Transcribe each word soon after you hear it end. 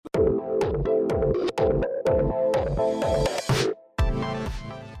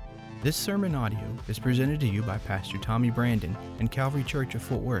This sermon audio is presented to you by Pastor Tommy Brandon and Calvary Church of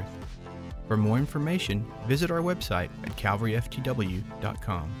Fort Worth. For more information, visit our website at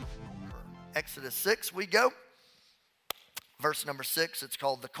calvaryftw.com. Exodus 6, we go. Verse number 6, it's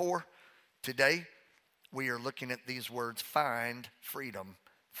called the core. Today, we are looking at these words, find freedom.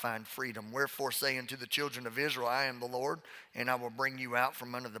 Find freedom. Wherefore say unto the children of Israel, I am the Lord, and I will bring you out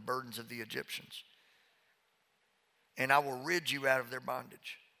from under the burdens of the Egyptians. And I will rid you out of their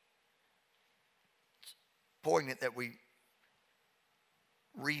bondage. It's poignant that we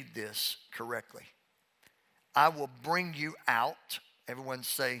read this correctly. I will bring you out. Everyone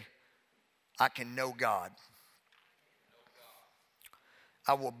say, I can know God.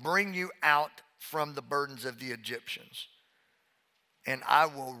 I will bring you out from the burdens of the Egyptians. And I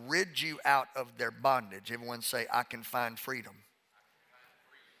will rid you out of their bondage. Everyone say, I can find freedom.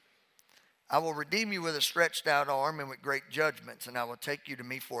 I will redeem you with a stretched out arm and with great judgments. And I will take you to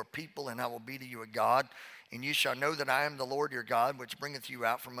me for a people, and I will be to you a God. And you shall know that I am the Lord your God, which bringeth you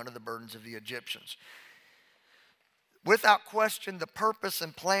out from under the burdens of the Egyptians. Without question, the purpose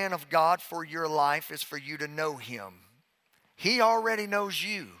and plan of God for your life is for you to know Him. He already knows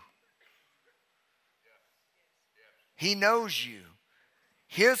you. He knows you.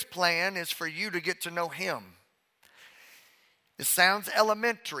 His plan is for you to get to know Him. It sounds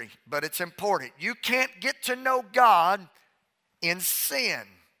elementary, but it's important. You can't get to know God in sin,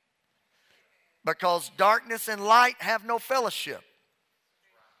 because darkness and light have no fellowship.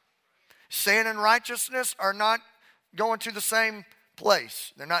 Sin and righteousness are not going to the same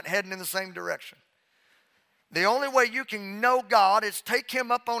place. They're not heading in the same direction. The only way you can know God is take Him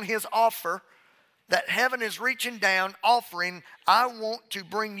up on His offer that heaven is reaching down, offering, I want to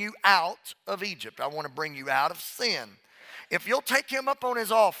bring you out of Egypt. I want to bring you out of sin. If you'll take Him up on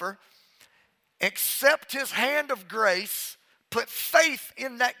His offer, accept His hand of grace, put faith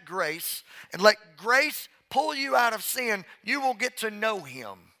in that grace, and let grace pull you out of sin, you will get to know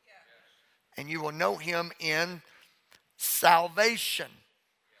Him. And you will know Him in salvation.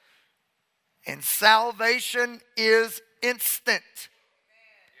 And salvation is instant.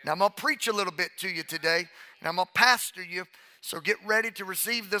 Now, I'm going to preach a little bit to you today, and I'm going to pastor you, so get ready to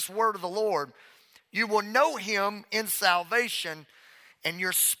receive this word of the Lord. You will know Him in salvation, and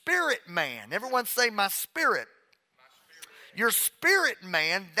your spirit man, everyone say, my spirit. Your spirit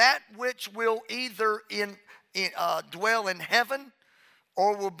man, that which will either dwell in heaven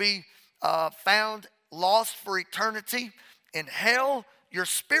or will be found lost for eternity in hell. Your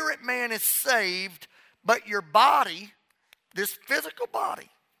spirit man is saved, but your body, this physical body,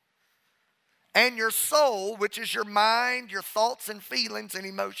 and your soul, which is your mind, your thoughts and feelings and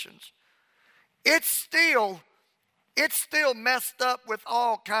emotions, it's still messed up with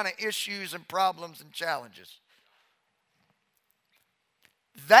all kind of issues and problems and challenges.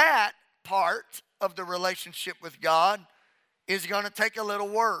 That part of the relationship with God is going to take a little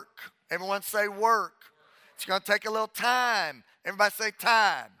work. Everyone say work. It's going to take a little time. Everybody say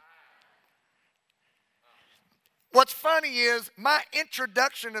time. What's funny is my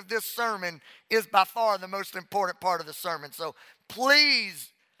introduction of this sermon is by far the most important part of the sermon. So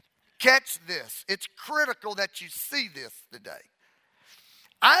please catch this. It's critical that you see this today.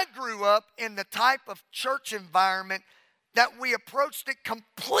 I grew up in the type of church environment that we approached it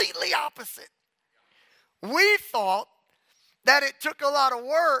completely opposite. We thought that it took a lot of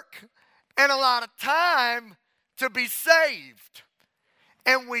work and a lot of time to be saved.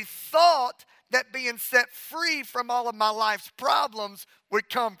 And we thought that being set free from all of my life's problems would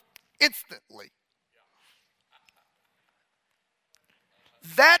come instantly.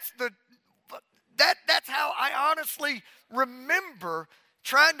 That's how I honestly remember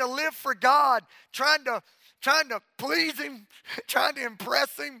trying to live for God, trying to please Him, trying to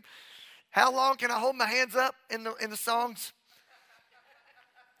impress Him. How long can I hold my hands up in the songs?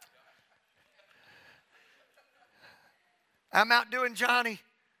 I'm outdoing Johnny.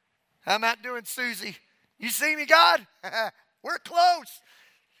 I'm outdoing Susie. You see me, God? We're close.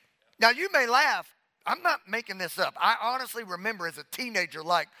 Now, you may laugh. I'm not making this up. I honestly remember as a teenager,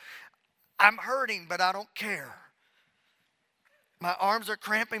 like, I'm hurting, but I don't care. My arms are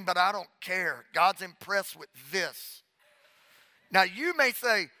cramping, but I don't care. God's impressed with this. Now, you may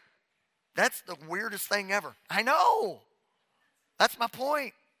say, that's the weirdest thing ever. I know. That's my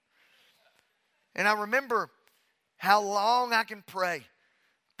point. And I remember how long I can pray.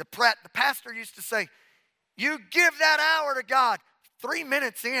 The pastor used to say, you give that hour to God. 3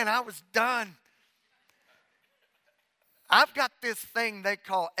 minutes in, I was done. I've got this thing they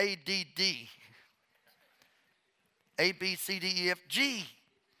call ADD. A, B, C, D, E, F, G.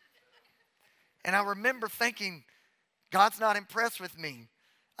 And I remember thinking, God's not impressed with me.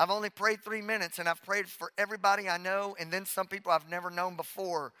 I've only prayed 3 minutes, and I've prayed for everybody I know, and then some people I've never known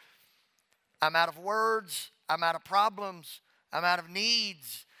before. I'm out of words. I'm out of problems. I'm out of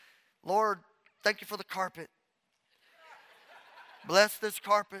needs. Lord, thank you for the carpet. Bless this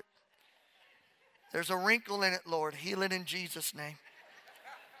carpet. There's a wrinkle in it, Lord. Heal it in Jesus' name.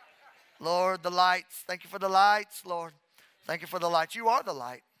 Lord, the lights. Thank you for the lights, Lord. Thank you for the lights. You are the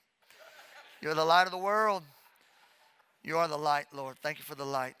light. You're the light of the world. You are the light, Lord. Thank you for the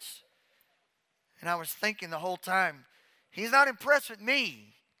lights. And I was thinking the whole time, He's not impressed with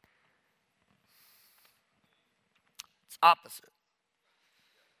me. It's opposite.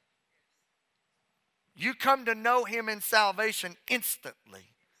 You come to know Him in salvation instantly.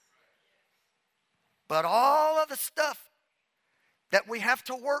 But all of the stuff that we have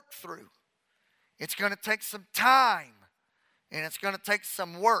to work through, it's going to take some time. And it's going to take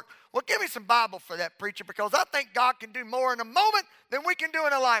some work. Well, give me some Bible for that, preacher, because I think God can do more in a moment than we can do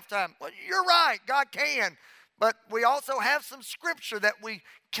in a lifetime. Well, you're right. God can. But we also have some scripture that we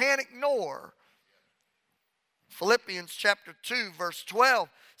can't ignore. Philippians chapter 2, verse 12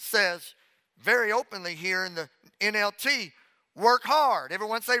 says very openly here in the NLT, work hard.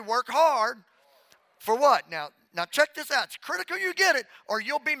 Everyone say work hard. For what? Now check this out. It's critical you get it, or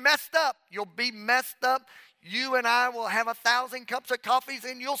you'll be messed up. You'll be messed up. You and I will have 1,000 cups of coffees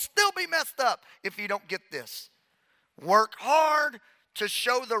and you'll still be messed up if you don't get this. Work hard to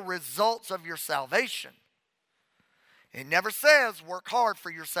show the results of your salvation. It never says work hard for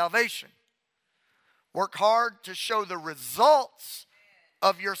your salvation. Work hard to show the results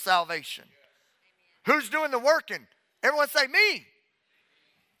of your salvation. Who's doing the working? Everyone say me.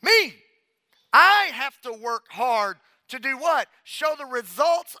 Me. I have to work hard to do what? Show the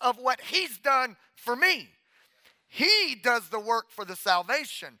results of what He's done for me. He does the work for the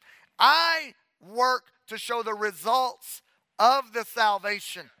salvation. I work to show the results of the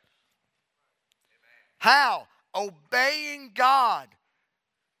salvation. How? Obeying God.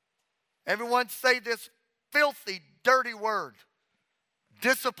 Everyone say this filthy, dirty word.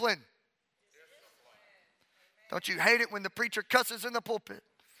 Discipline. Don't you hate it when the preacher cusses in the pulpit?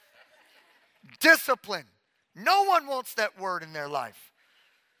 Discipline. No one wants that word in their life.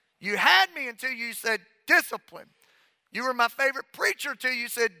 You had me until you said discipline. You were my favorite preacher till you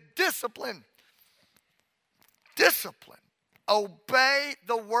said discipline. Discipline. Obey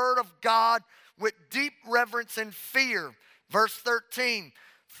the word of God with deep reverence and fear. Verse 13.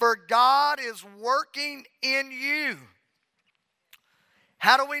 For God is working in you.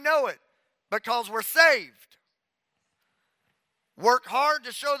 How do we know it? Because we're saved. Work hard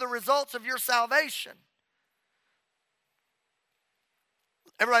to show the results of your salvation.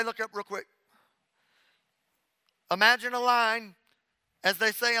 Everybody look up real quick. Imagine a line, as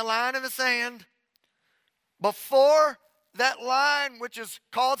they say, a line in the sand. Before that line, which is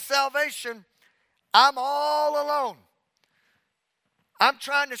called salvation, I'm all alone. I'm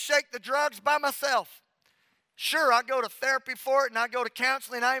trying to shake the drugs by myself. Sure, I go to therapy for it, and I go to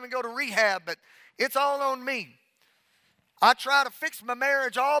counseling, I even go to rehab, but it's all on me. I try to fix my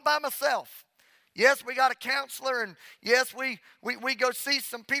marriage all by myself. Yes, we got a counselor, and yes, we go see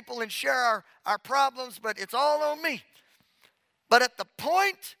some people and share our problems, but it's all on me. But at the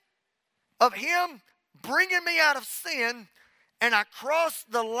point of Him bringing me out of sin, and I cross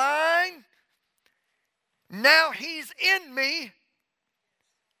the line, now He's in me,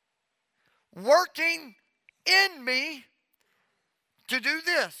 working in me to do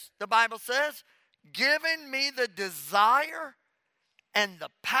this. The Bible says, giving me the desire and the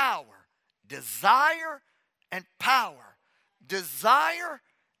power. Desire and power. Desire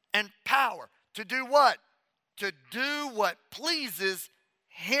and power. To do what? To do what pleases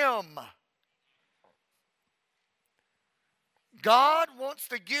Him. God wants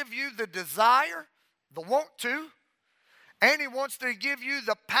to give you the desire, the want to, and He wants to give you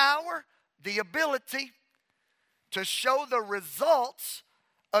the power, the ability to show the results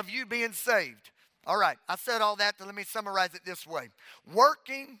of you being saved. All right, I said all that, let me summarize it this way.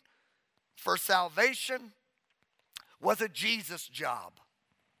 Working for salvation was a Jesus job.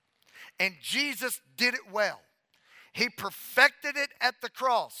 And Jesus did it well. He perfected it at the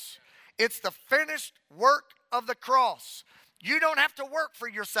cross. It's the finished work of the cross. You don't have to work for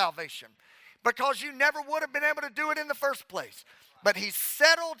your salvation because you never would have been able to do it in the first place. But He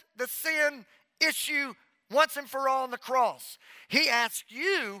settled the sin issue once and for all on the cross. He asked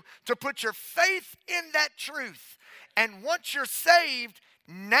you to put your faith in that truth. And once you're saved,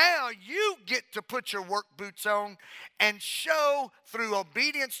 now you get to put your work boots on and show through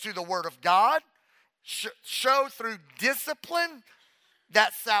obedience to the Word of God, show through discipline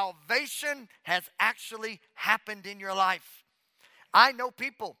that salvation has actually happened in your life. I know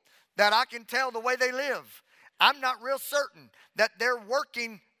people that I can tell the way they live. I'm not real certain that they're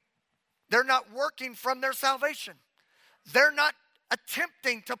not working from their salvation. They're not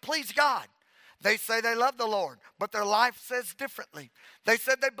attempting to please God. They say they love the Lord, but their life says differently. They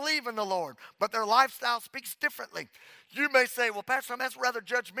said they believe in the Lord, but their lifestyle speaks differently. You may say, well, Pastor, that's rather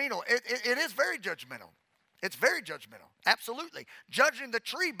judgmental. It is very judgmental. It's very judgmental, absolutely. Judging the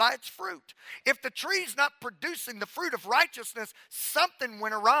tree by its fruit. If the tree's not producing the fruit of righteousness, something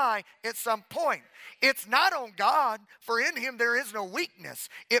went awry at some point. It's not on God, for in him there is no weakness.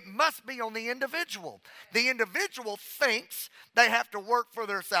 It must be on the individual. The individual thinks they have to work for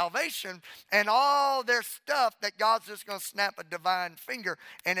their salvation and all their stuff that God's just going to snap a divine finger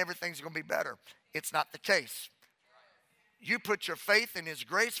and everything's going to be better. It's not the case. You put your faith in his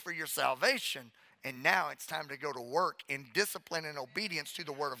grace for your salvation, and now it's time to go to work in discipline and obedience to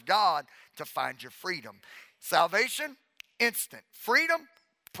the Word of God to find your freedom. Salvation, instant. Freedom,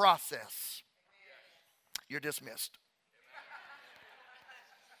 process. You're dismissed.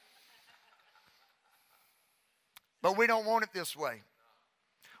 But we don't want it this way.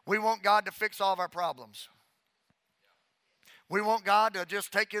 We want God to fix all of our problems. We want God to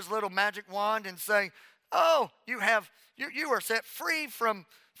just take his little magic wand and say, oh, you are set free from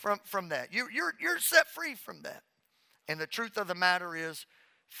that. You're set free from that. And the truth of the matter is,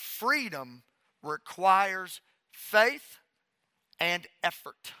 freedom requires faith and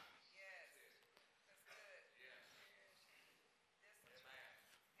effort.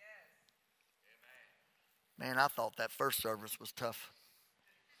 Man, I thought that first service was tough.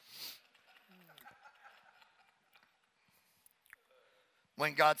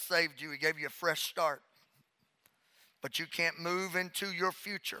 When God saved you, he gave you a fresh start. But you can't move into your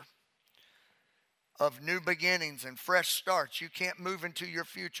future of new beginnings and fresh starts. You can't move into your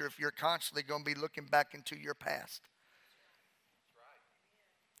future if you're constantly going to be looking back into your past.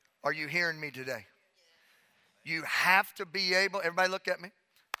 Are you hearing me today? You have to be able, everybody look at me.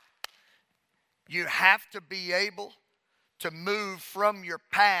 You have to be able to move from your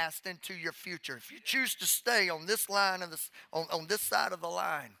past into your future. If you choose to stay on this line of on this side of the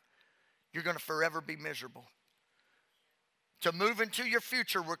line, you're going to forever be miserable. To move into your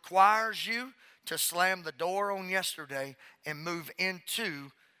future requires you to slam the door on yesterday and move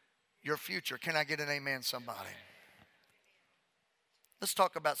into your future. Can I get an amen, somebody? Let's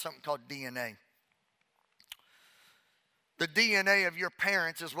talk about something called DNA. The DNA of your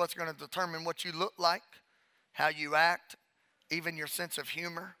parents is what's going to determine what you look like, how you act, even your sense of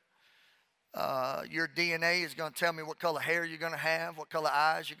humor. Your DNA is going to tell me what color hair you're going to have, what color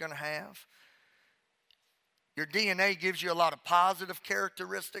eyes you're going to have. Your DNA gives you a lot of positive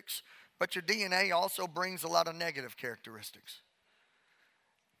characteristics, but your DNA also brings a lot of negative characteristics.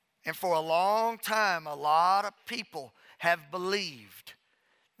 And for a long time, a lot of people have believed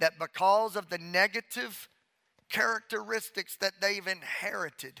that because of the negative characteristics that they've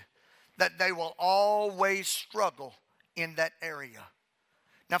inherited, that they will always struggle in that area.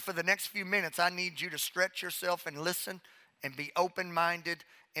 Now, for the next few minutes, I need you to stretch yourself and listen and be open-minded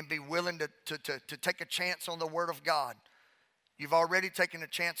and be willing to take a chance on the Word of God. You've already taken a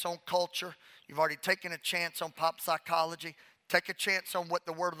chance on culture. You've already taken a chance on pop psychology. Take a chance on what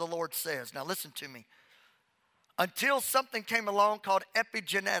the Word of the Lord says. Now listen to me. Until something came along called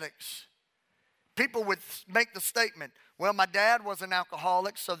epigenetics, people would make the statement, well, my dad was an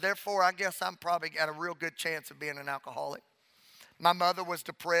alcoholic, so therefore I guess I'm probably got a real good chance of being an alcoholic. My mother was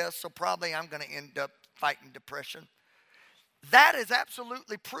depressed, so probably I'm going to end up fighting depression. That is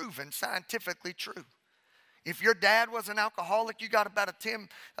absolutely proven, scientifically true. If your dad was an alcoholic, you got about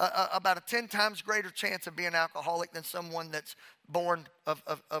a 10 times greater chance of being an alcoholic than someone that's born of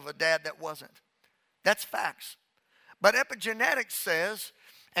a dad that wasn't. That's facts. But epigenetics says,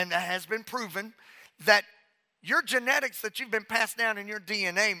 and that has been proven, that your genetics that you've been passed down in your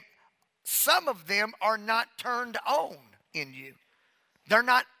DNA, some of them are not turned on in you. They're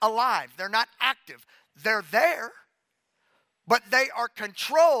not alive. They're not active. They're there, but they are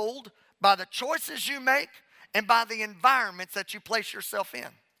controlled by the choices you make and by the environments that you place yourself in.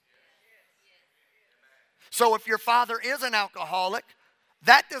 So if your father is an alcoholic,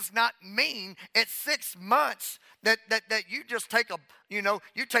 that does not mean at 6 months that you just take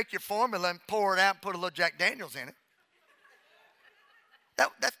you take your formula and pour it out and put a little Jack Daniels in it.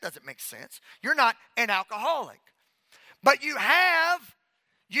 That doesn't make sense. You're not an alcoholic. But you have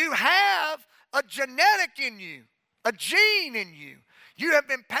a genetic in you, a gene in you. You have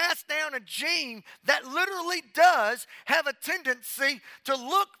been passed down a gene that literally does have a tendency to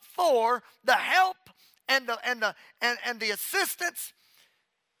look for the help and the assistance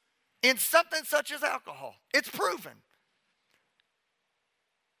in something such as alcohol. It's proven.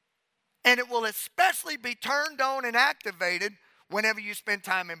 And it will especially be turned on and activated whenever you spend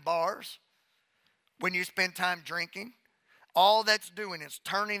time in bars, when you spend time drinking. All that's doing is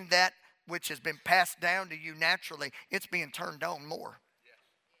turning that which has been passed down to you naturally, it's being turned on more.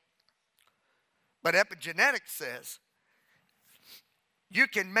 But epigenetics says you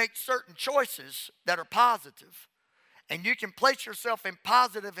can make certain choices that are positive, and you can place yourself in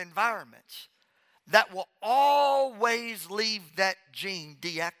positive environments that will always leave that gene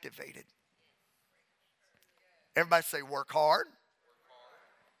deactivated. Everybody say work hard.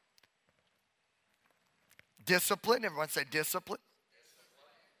 Discipline. Everyone say discipline.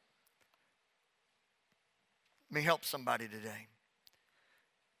 Let me help somebody today.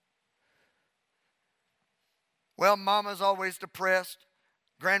 Well, mama's always depressed.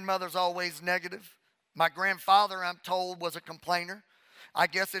 Grandmother's always negative. My grandfather, I'm told, was a complainer. I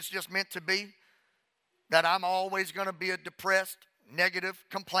guess it's just meant to be that I'm always going to be a depressed, negative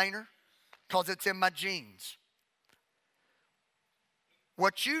complainer because it's in my genes.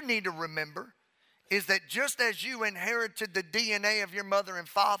 What you need to remember is that just as you inherited the DNA of your mother and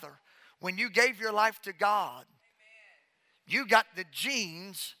father, when you gave your life to God, you got the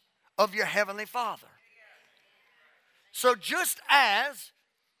genes of your heavenly Father. So just as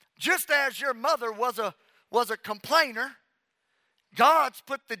your mother was a complainer, God's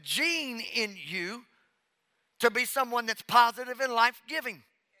put the gene in you to be someone that's positive and life-giving.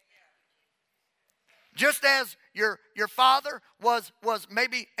 Just as your father was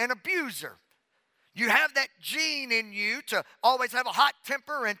maybe an abuser, you have that gene in you to always have a hot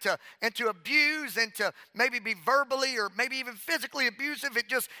temper and to abuse and to maybe be verbally or maybe even physically abusive.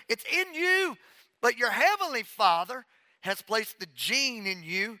 It's in you. But your heavenly Father has placed the gene in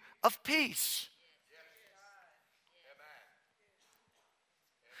you of peace.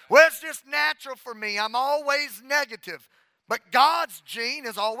 Well, it's just natural for me. I'm always negative. But God's gene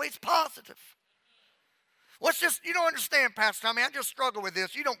is always positive. Well, you don't understand, Pastor Tommy. I just struggle with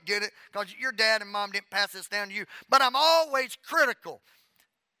this. You don't get it because your dad and mom didn't pass this down to you. But I'm always critical.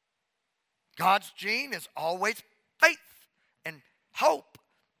 God's gene is always faith and hope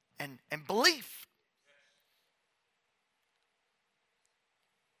and belief.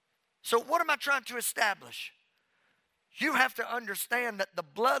 So what am I trying to establish? You have to understand that the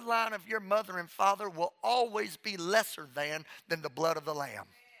bloodline of your mother and father will always be lesser than the blood of the Lamb.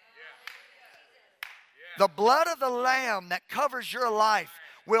 The blood of the Lamb that covers your life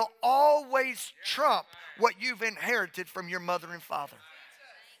will always trump what you've inherited from your mother and father.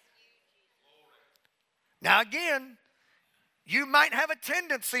 Now again, you might have a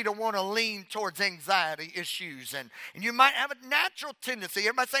tendency to want to lean towards anxiety issues, and you might have a natural tendency.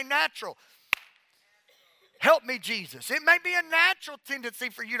 Everybody say natural. Help me, Jesus. It may be a natural tendency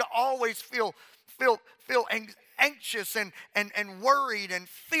for you to always feel anxious and worried and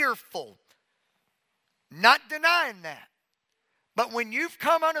fearful. Not denying that. But when you've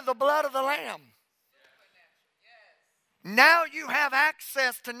come under the blood of the Lamb, now you have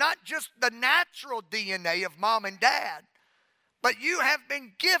access to not just the natural DNA of mom and dad, but you have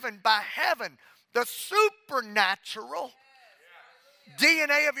been given by heaven the supernatural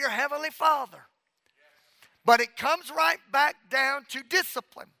DNA of your heavenly Father. But it comes right back down to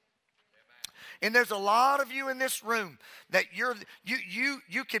discipline. And there's a lot of you in this room that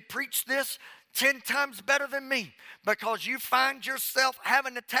you could preach this 10 times better than me because you find yourself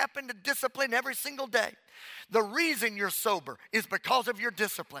having to tap into discipline every single day. The reason you're sober is because of your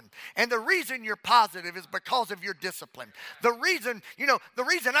discipline. And the reason you're positive is because of your discipline. The reason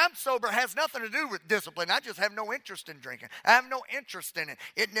I'm sober has nothing to do with discipline. I just have no interest in drinking. I have no interest in it.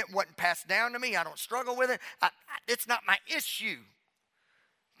 It wasn't passed down to me. I don't struggle with it. It's not my issue.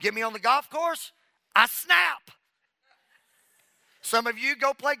 Get me on the golf course, I snap. Some of you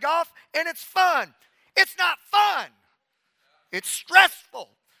go play golf and it's fun. It's not fun. It's stressful.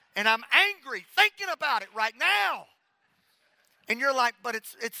 And I'm angry thinking about it right now. And you're like, but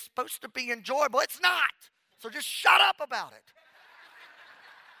it's supposed to be enjoyable. It's not. So just shut up about it.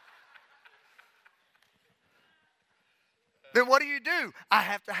 Then what do? I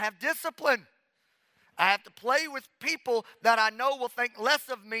have to have discipline. I have to play with people that I know will think less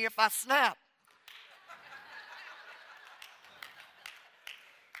of me if I snap.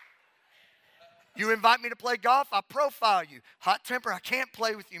 You invite me to play golf, I profile you. Hot temper, I can't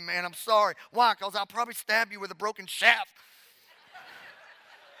play with you, man. I'm sorry. Why? Because I'll probably stab you with a broken shaft.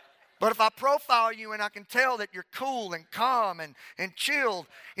 But if I profile you and I can tell that you're cool and calm and chilled,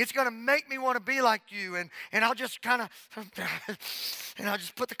 it's going to make me want to be like you. And I'll just kind of, and I'll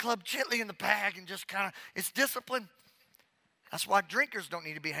just put the club gently in the bag and just kind of, it's discipline. That's why drinkers don't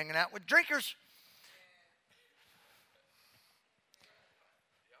need to be hanging out with drinkers.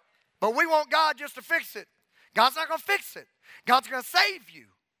 But we want God just to fix it. God's not going to fix it. God's going to save you.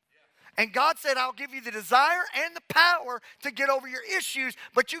 And God said, I'll give you the desire and the power to get over your issues,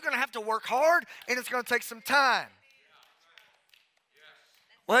 but you're going to have to work hard, and it's going to take some time.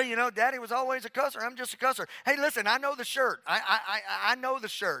 Well, you know, Daddy was always a cusser. I'm just a cusser. Hey, listen, I know the shirt. I know the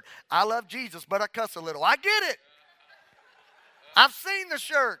shirt. I love Jesus, but I cuss a little. I get it. I've seen the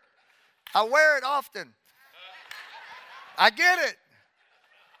shirt. I wear it often. I get it.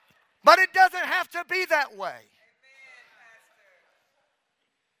 But it doesn't have to be that way.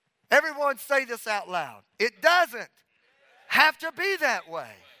 Everyone say this out loud. It doesn't have to be that way.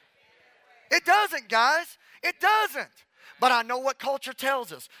 It doesn't, guys. It doesn't. But I know what culture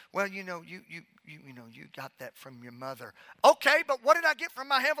tells us. Well, you know, you got that from your mother. Okay, but what did I get from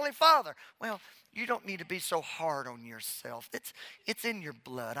my Heavenly Father? Well, you don't need to be so hard on yourself. It's in your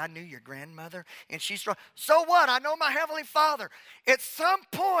blood. I knew your grandmother, and she's strong. So what? I know my Heavenly Father. At some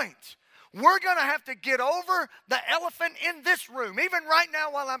point, we're going to have to get over the elephant in this room, even right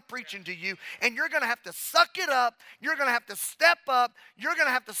now while I'm preaching to you, and you're going to have to suck it up. You're going to have to step up. You're going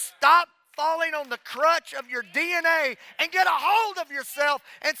to have to stop falling on the crutch of your DNA and get a hold of yourself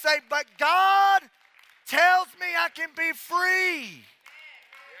and say, but God tells me I can be free.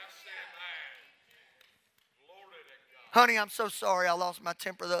 Honey, I'm so sorry I lost my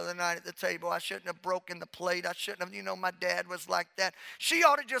temper the other night at the table. I shouldn't have broken the plate. I shouldn't have, you know, my dad was like that. She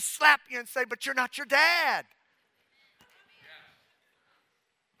ought to just slap you and say, but you're not your dad.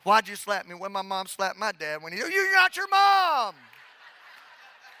 Why'd you slap me? Well, my mom slapped my dad when you're not your mom.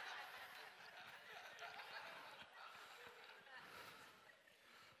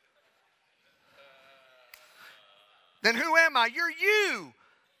 Then who am I? You're you,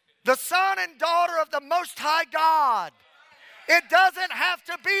 the son and daughter of the Most High God. It doesn't have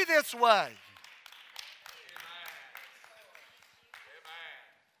to be this way.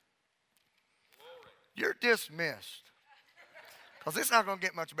 You're dismissed. Because it's not going to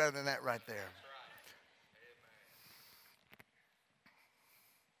get much better than that right there.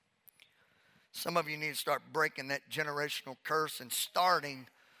 Some of you need to start breaking that generational curse and starting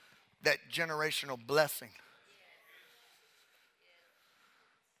that generational blessing.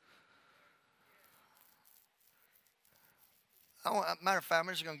 Matter of fact,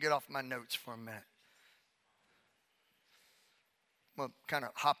 I'm just going to get off my notes for a minute. We'll kind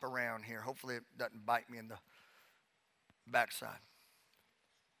of hop around here. Hopefully it doesn't bite me in the backside.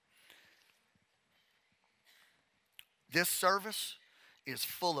 This service is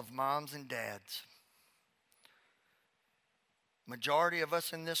full of moms and dads. Majority of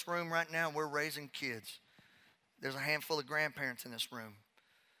us in this room right now, we're raising kids. There's a handful of grandparents in this room.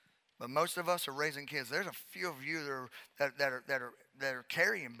 But most of us are raising kids. There's a few of you that are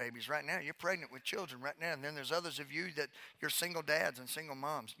carrying babies right now. You're pregnant with children right now. And then there's others of you that you're single dads and single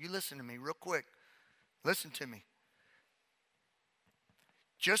moms. You listen to me real quick. Listen to me.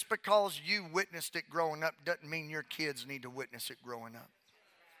 Just because you witnessed it growing up doesn't mean your kids need to witness it growing up.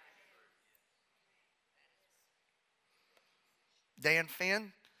 Dan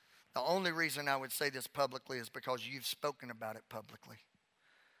Finn, the only reason I would say this publicly is because you've spoken about it publicly.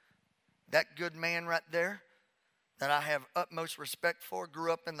 That good man right there that I have utmost respect for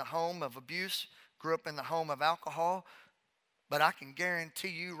grew up in the home of abuse, grew up in the home of alcohol, but I can guarantee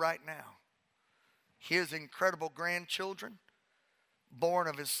you right now, his incredible grandchildren, born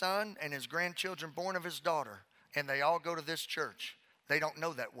of his son, and his grandchildren born of his daughter, and they all go to this church. They don't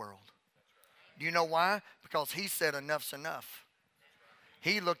know that world. Do you know why? Because he said enough's enough.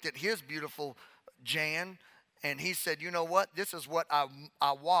 He looked at his beautiful Jan, and he said, you know what? This is what I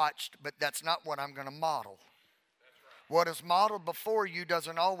watched, but that's not what I'm going to model. What is modeled before you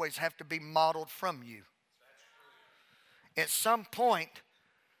doesn't always have to be modeled from you. At some point,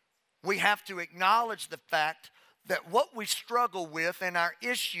 we have to acknowledge the fact that what we struggle with and our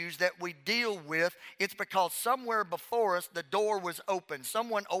issues that we deal with, it's because somewhere before us the door was open.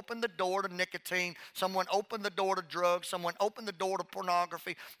 Someone opened the door to nicotine. Someone opened the door to drugs. Someone opened the door to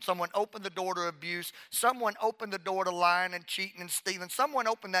pornography. Someone opened the door to abuse. Someone opened the door to lying and cheating and stealing. Someone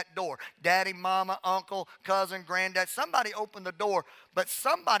opened that door. Daddy, mama, uncle, cousin, granddad. Somebody opened the door, but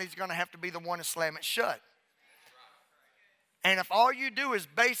somebody's going to have to be the one to slam it shut. And if all you do is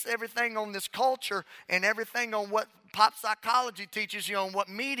base everything on this culture and everything on what pop psychology teaches you, on what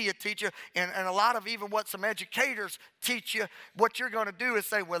media teach you, and a lot of even what some educators teach you, what you're going to do is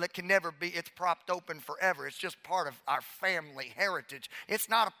say, well, it can never be. It's propped open forever. It's just part of our family heritage. It's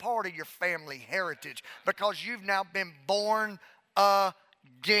not a part of your family heritage because you've now been born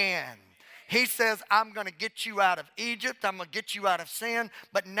again. He says, I'm going to get you out of Egypt. I'm going to get you out of sin.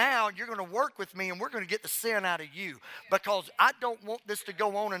 But now you're going to work with me and we're going to get the sin out of you. Because I don't want this to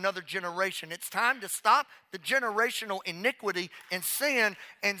go on another generation. It's time to stop the generational iniquity and sin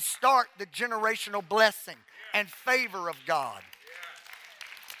and start the generational blessing and favor of God.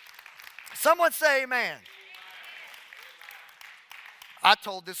 Someone say amen. I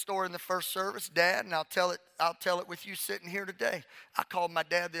told this story in the first service, Dad, and I'll tell it with you sitting here today. I called my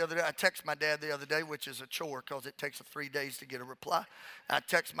dad the other day. I texted my dad the other day, which is a chore because it takes 3 days to get a reply. I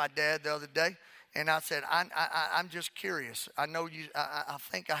texted my dad the other day, and I said, I'm just curious. I know you. I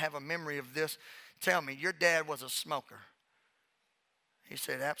think I have a memory of this. Tell me, your dad was a smoker. He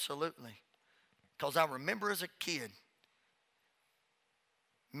said, absolutely. Because I remember as a kid,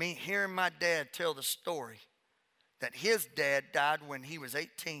 me hearing my dad tell the story that his dad died when he was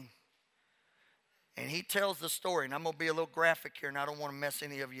 18. And he tells the story, and I'm going to be a little graphic here, and I don't want to mess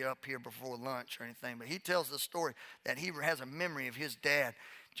any of you up here before lunch or anything, but he tells the story that he has a memory of his dad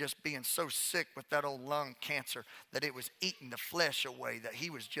just being so sick with that old lung cancer that it was eating the flesh away, that he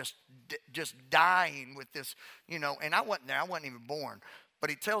was just dying with this, and I wasn't there. I wasn't even born.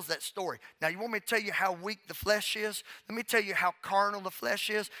 But he tells that story. Now, you want me to tell you how weak the flesh is? Let me tell you how carnal the flesh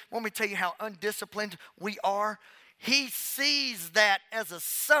is. You want me to tell you how undisciplined we are? He sees that as a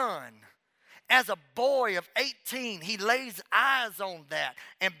son, as a boy of 18. He lays eyes on that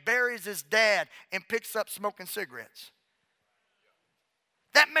and buries his dad and picks up smoking cigarettes.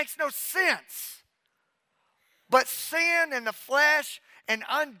 That makes no sense. But sin and the flesh and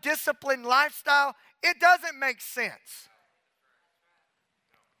undisciplined lifestyle, it doesn't make sense.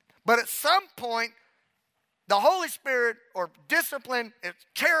 But at some point, the Holy Spirit or discipline, its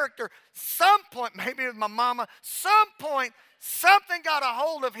character, some point, maybe with my mama, some point, something got a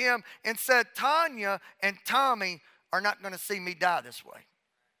hold of him and said, Tanya and Tommy are not going to see me die this way.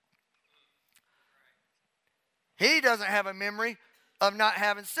 He doesn't have a memory of not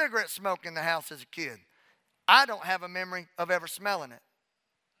having cigarette smoke in the house as a kid. I don't have a memory of ever smelling it.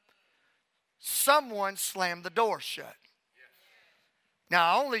 Someone slammed the door shut. Now,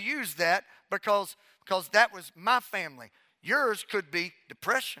 I only use that because that was my family. Yours could be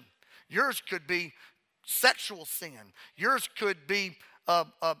depression. Yours could be sexual sin. Yours could be,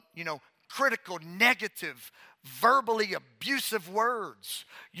 critical, negative, verbally abusive words.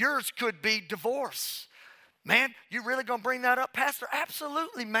 Yours could be divorce. Man, you really going to bring that up, Pastor?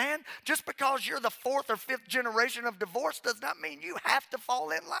 Absolutely, man. Just because you're the 4th or 5th generation of divorce does not mean you have to fall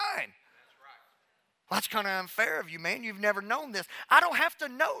in line. Well, that's kind of unfair of you, man. You've never known this. I don't have to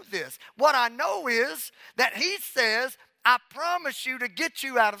know this. What I know is that he says, I promise you to get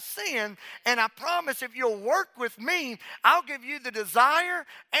you out of sin, and I promise if you'll work with me, I'll give you the desire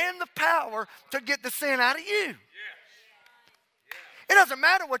and the power to get the sin out of you. It doesn't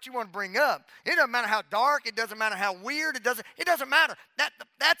matter what you want to bring up. It doesn't matter how dark. It doesn't matter how weird. It doesn't matter.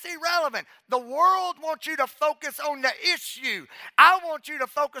 That's irrelevant. The world wants you to focus on the issue. I want you to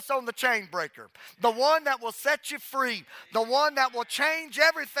focus on the chain breaker, the one that will set you free, the one that will change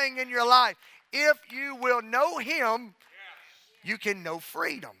everything in your life. If you will know him, you can know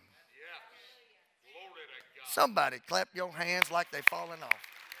freedom. Somebody clap your hands like they've fallen off.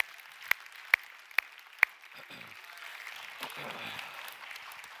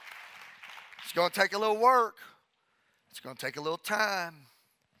 It's going to take a little work. It's going to take a little time.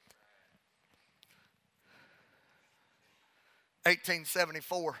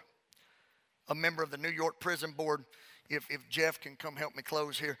 1874, a member of the New York Prison Board, if Jeff can come help me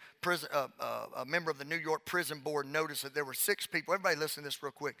close here, a member of the New York Prison Board noticed that there were 6 people. Everybody listen to this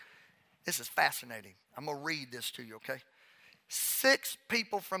real quick. This is fascinating. I'm going to read this to you, okay? 6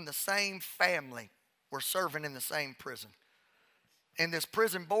 people from the same family were serving in the same prison. And this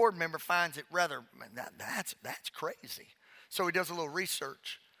prison board member finds it rather, that's crazy. So he does a little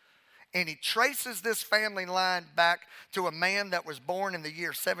research. And he traces this family line back to a man that was born in the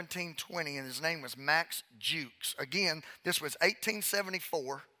year 1720, and his name was Max Jukes. Again, this was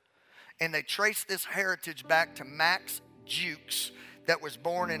 1874, and they traced this heritage back to Max Jukes that was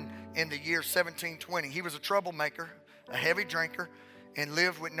born in the year 1720. He was a troublemaker, a heavy drinker, and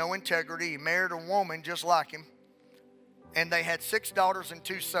lived with no integrity. He married a woman just like him. And they had 6 daughters and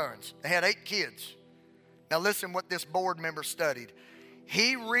 2 sons. They had 8 kids. Now listen what this board member studied.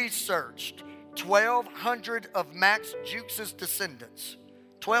 He researched 1,200 of Max Jukes' descendants.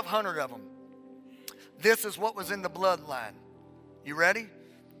 1,200 of them. This is what was in the bloodline. You ready?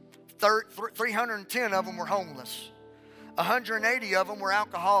 310 of them were homeless. 180 of them were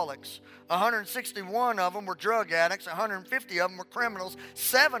alcoholics. 161 of them were drug addicts. 150 of them were criminals.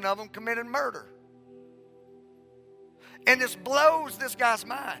 7 of them committed murder. And this blows this guy's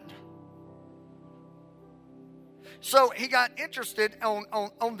mind. So he got interested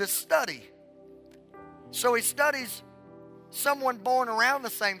on this study. So he studies someone born around the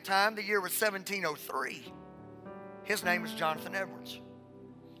same time. The year was 1703. His name was Jonathan Edwards.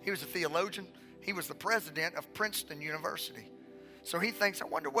 He was a theologian. He was the president of Princeton University. So he thinks, I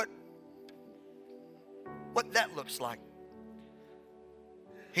wonder what that looks like.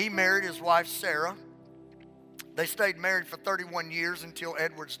 He married his wife, Sarah. They stayed married for 31 years until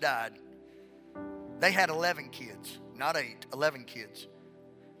Edwards died. They had 11 kids, not 8, 11 kids.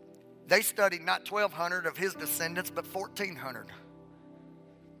 They studied not 1,200 of his descendants, but 1,400.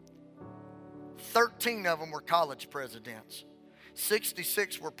 13 of them were college presidents.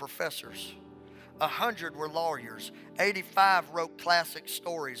 66 were professors. 100 were lawyers. 85 wrote classic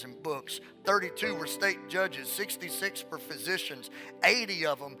stories and books. 32 were state judges. 66 were physicians. 80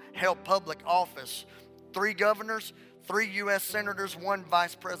 of them held public office. 3 governors, 3 U.S. senators, 1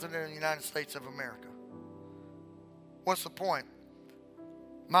 vice president of the United States of America. What's the point?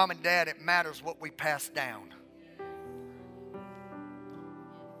 Mom and Dad, it matters what we pass down.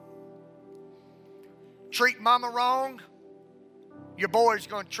 Treat mama wrong, your boy's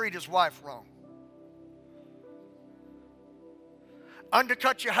going to treat his wife wrong.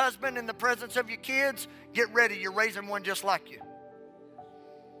 Undercut your husband in the presence of your kids, get ready, you're raising one just like you.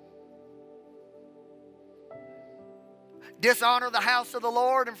 Dishonor the house of the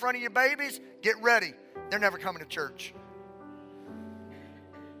Lord in front of your babies, get ready, they're never coming to church.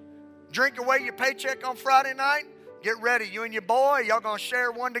 Drink away your paycheck on Friday night, get ready, you and your boy, y'all going to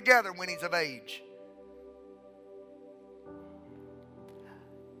share one together when he's of age.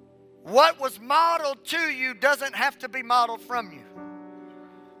 What was modeled to you doesn't have to be modeled from you.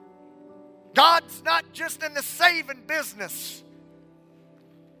 God's not just in the saving business.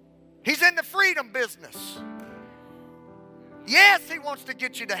 He's in the freedom business. Yes, He wants to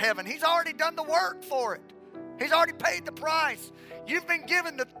get you to heaven. He's already done the work for it. He's already paid the price. You've been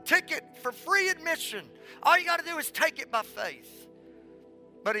given the ticket for free admission. All you got to do is take it by faith.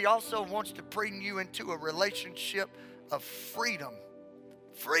 But He also wants to bring you into a relationship of freedom.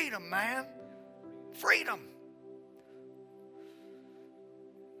 Freedom, man. Freedom.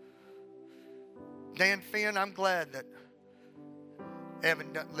 Dan Finn, I'm glad that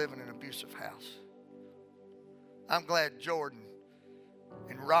Evan doesn't live in an abusive house. I'm glad Jordan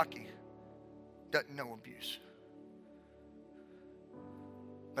and Rocky doesn't know abuse.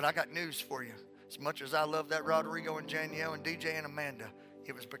 But I got news for you. As much as I love that Rodrigo and Danielle and DJ and Amanda,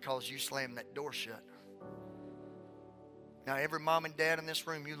 it was because you slammed that door shut. Now, every mom and dad in this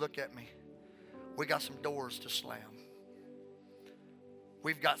room, you look at me. We got some doors to slam.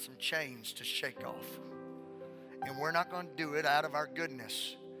 We've got some chains to shake off. And we're not going to do it out of our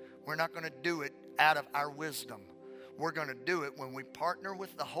goodness. We're not going to do it out of our wisdom. We're going to do it when we partner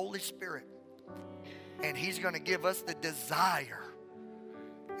with the Holy Spirit. And He's going to give us the desire.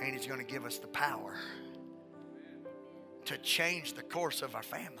 And He's going to give us the power to change the course of our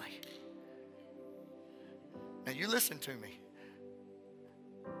family. Now, you listen to me.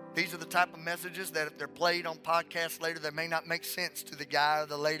 These are the type of messages that if they're played on podcasts later, they may not make sense to the guy or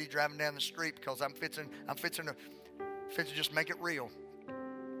the lady driving down the street because I'm fixing to just make it real.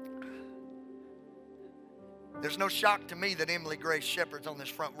 There's no shock to me that Emily Grace Shepherd's on this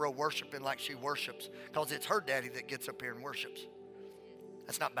front row worshiping like she worships because it's her daddy that gets up here and worships.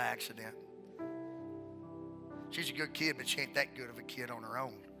 That's not by accident. She's a good kid, but she ain't that good of a kid on her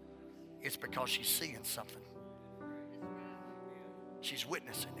own. It's because she's seeing something. She's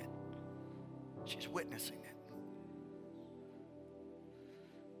witnessing it. She's witnessing it.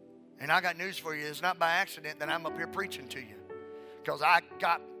 And I got news for you. It's not by accident that I'm up here preaching to you. Because I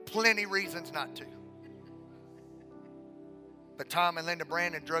got plenty reasons not to. But Tom and Linda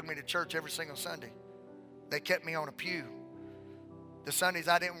Brandon drug me to church every single Sunday. They kept me on a pew. The Sundays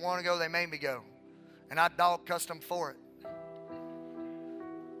I didn't want to go, they made me go. And I dog cussed them for it.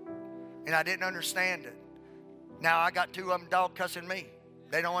 And I didn't understand it. Now I got 2 of them dog cussing me.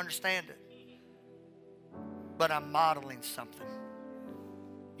 They don't understand it. But I'm modeling something.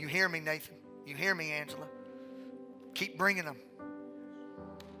 You hear me, Nathan? You hear me, Angela? Keep bringing them.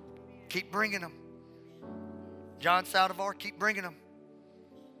 Keep bringing them. John Saldivar, keep bringing them.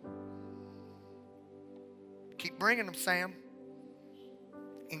 Keep bringing them, Sam.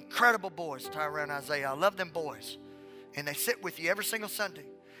 Incredible boys, Tyra and Isaiah. I love them boys. And they sit with you every single Sunday.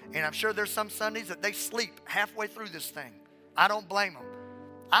 And I'm sure there's some Sundays that they sleep halfway through this thing. I don't blame them.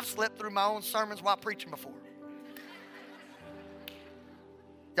 I've slept through my own sermons while preaching before.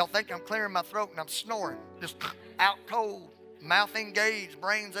 Y'all think I'm clearing my throat and I'm snoring. Just out cold, mouth engaged,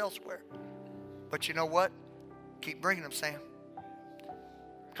 brains elsewhere. But you know what? Keep bringing them, Sam.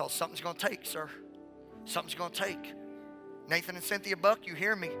 Because something's going to take, sir. Something's going to take. Nathan and Cynthia Buck, you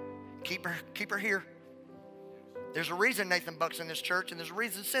hear me. Keep her here. There's a reason Nathan Buck's in this church, and there's a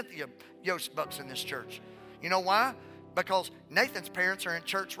reason Cynthia Yost Buck's in this church. You know why? Because Nathan's parents are in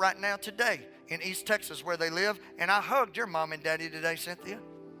church right now today in East Texas where they live, and I hugged your mom and daddy today, Cynthia.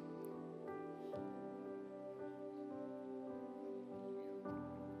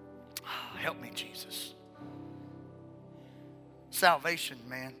 Help me, Jesus. Salvation,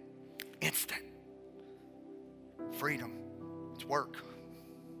 man. Instant. Freedom. It's work.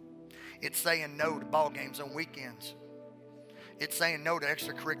 It's saying no to ball games on weekends. It's saying no to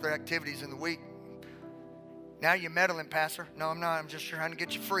extracurricular activities in the week. Now you're meddling, Pastor. No, I'm not. I'm just trying to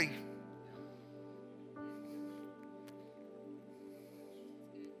get you free.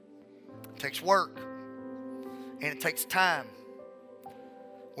 It takes work. And it takes time.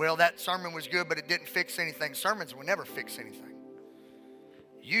 Well, that sermon was good, but it didn't fix anything. Sermons will never fix anything.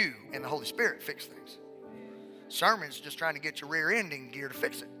 You and the Holy Spirit fix things. Sermons just trying to get your rear end in gear to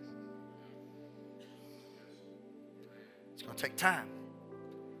fix it. It's going to take time.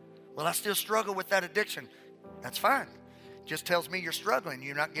 Well, I still struggle with that addiction. That's fine. Just tells me you're struggling.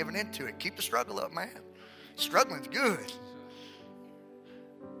 You're not giving into it. Keep the struggle up, man. Struggling's good.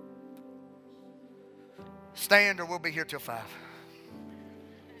 Stand or we'll be here till 5.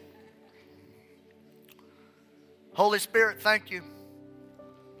 Holy Spirit, thank you.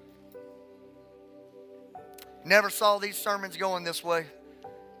 Never saw these sermons going this way.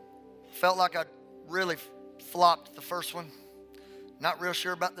 Felt like I really flopped the first one. Not real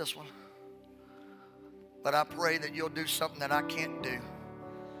sure about this one. But I pray that you'll do something that I can't do.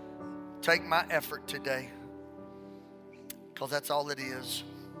 Take my effort today. Because that's all it is.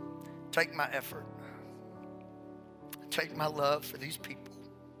 Take my effort. Take my love for these people.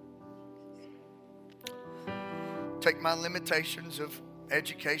 Take my limitations of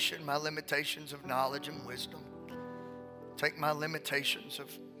education, my limitations of knowledge and wisdom. Take my limitations of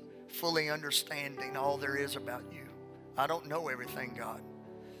fully understanding all there is about you. I don't know everything, God.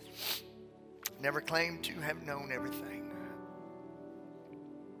 Never claimed to have known everything.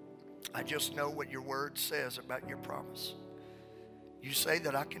 I just know what your word says about your promise. You say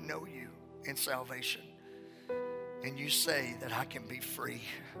that I can know you in salvation. And you say that I can be free.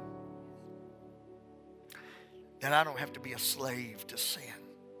 That I don't have to be a slave to sin.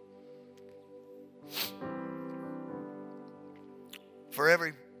 For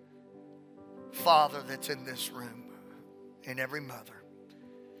every father that's in this room and every mother,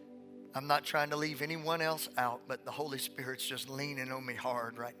 I'm not trying to leave anyone else out, but the Holy Spirit's just leaning on me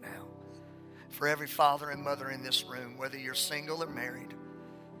hard right now. For every father and mother in this room, whether you're single or married,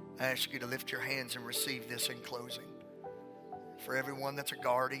 I ask you to lift your hands and receive this in closing. For everyone that's a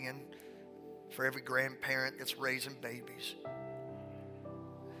guardian, for every grandparent that's raising babies.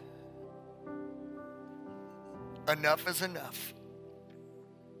 Enough is enough.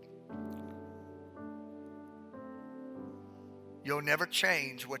 You'll never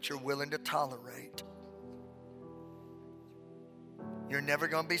change what you're willing to tolerate. You're never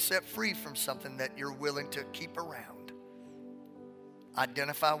going to be set free from something that you're willing to keep around.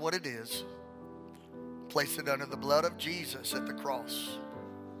 Identify what it is. Place it under the blood of Jesus at the cross.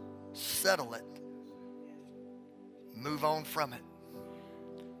 Settle it. Move on from it.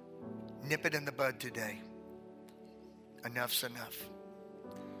 Nip it in the bud today. Enough's enough.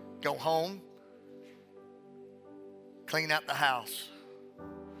 Go home. Clean out the house.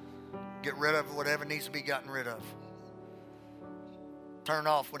 Get rid of whatever needs to be gotten rid of. Turn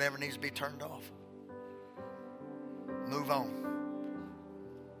off whatever needs to be turned off. Move on.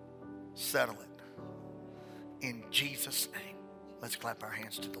 Settle it. In Jesus' name. Let's clap our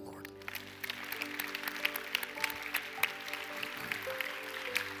hands to the Lord.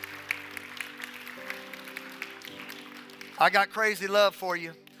 I got crazy love for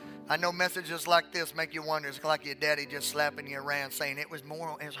you. I know messages like this make you wonder. It's like your daddy just slapping you around saying, it was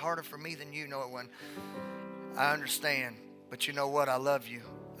harder for me than you. No, it wasn't. I understand. But you know what? I love you.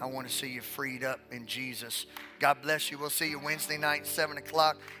 I want to see you freed up in Jesus. God bless you. We'll see you Wednesday night, 7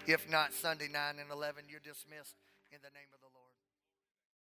 o'clock. If not, Sunday, 9 and 11. You're dismissed in the name of the Lord.